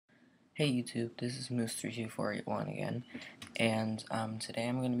Hey YouTube, this is Moose32481 again, and today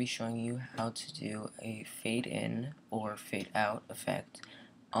I'm going to be showing you how to do a fade in or fade out effect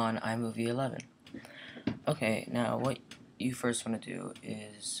on iMovie 11. Okay, now what you first want to do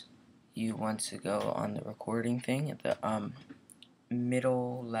is you want to go on the recording thing at the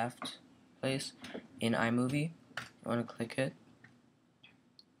middle left place in iMovie. You want to click it,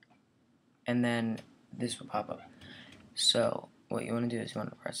 and then this will pop up. So what you want to do is you want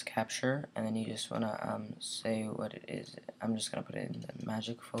to press capture, and then you just want to say what it is. I'm just going to put it in the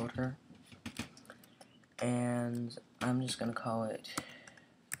magic folder, and I'm just going to call it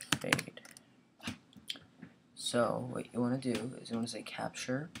fade. So what you want to do is you want to say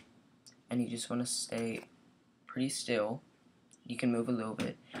capture, and you just want to stay pretty still. You can move a little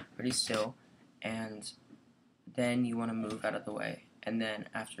bit, pretty still, and then you want to move out of the way, and then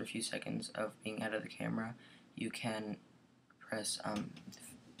after a few seconds of being out of the camera, you can press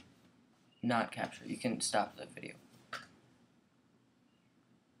not capture. You can stop the video.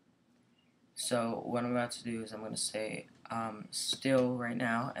 So what I'm about to do is I'm going to say still right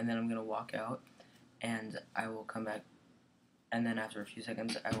now, and then I'm going to walk out, and I will come back, and then after a few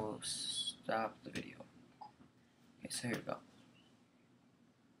seconds I will stop the video. Okay, so here we go.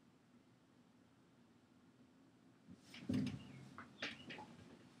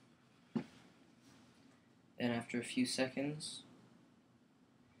 Then after a few seconds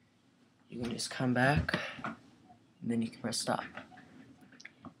you can just come back, and then you can press stop.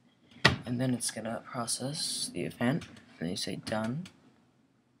 And then it's gonna process the event, and then you say done.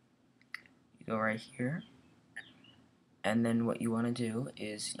 You go right here, and then what you want to do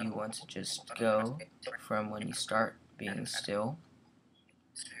is you want to just go from when you start being still,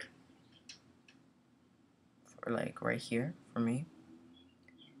 for like right here for me.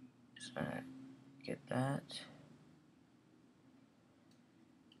 Just gonna get that,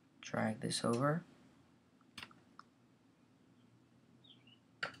 drag this over,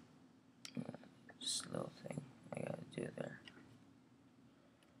 just a little thing I gotta do there,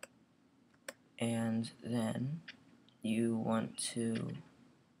 and then you want to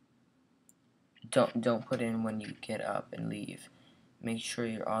don't put in when you get up and leave. Make sure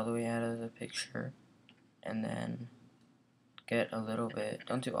you're all the way out of the picture, and then get a little bit.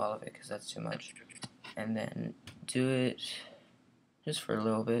 Don't do all of it because that's too much. And then do it just for a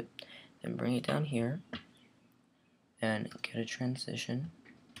little bit. Then bring it down here. Then get a transition.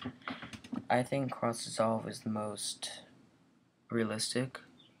 I think cross dissolve is the most realistic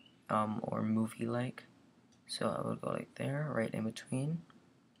or movie-like. So I would go like there, right in between.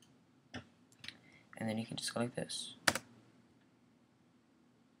 And then you can just go like this. Then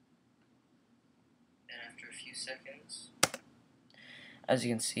after a few seconds, as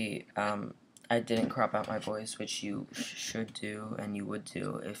you can see, I didn't crop out my voice, which you should do and you would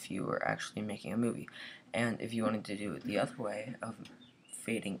do if you were actually making a movie. And if you wanted to do it the other way of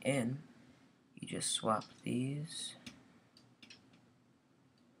fading in, you just swap these.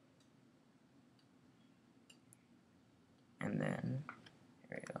 And then,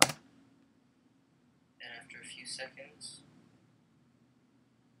 here we go. Then after a few seconds.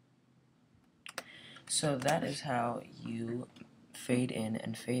 So that is how you fade in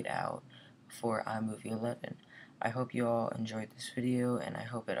and fade out for iMovie 11. I hope you all enjoyed this video, and I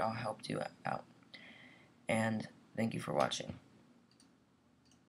hope it all helped you out. And thank you for watching.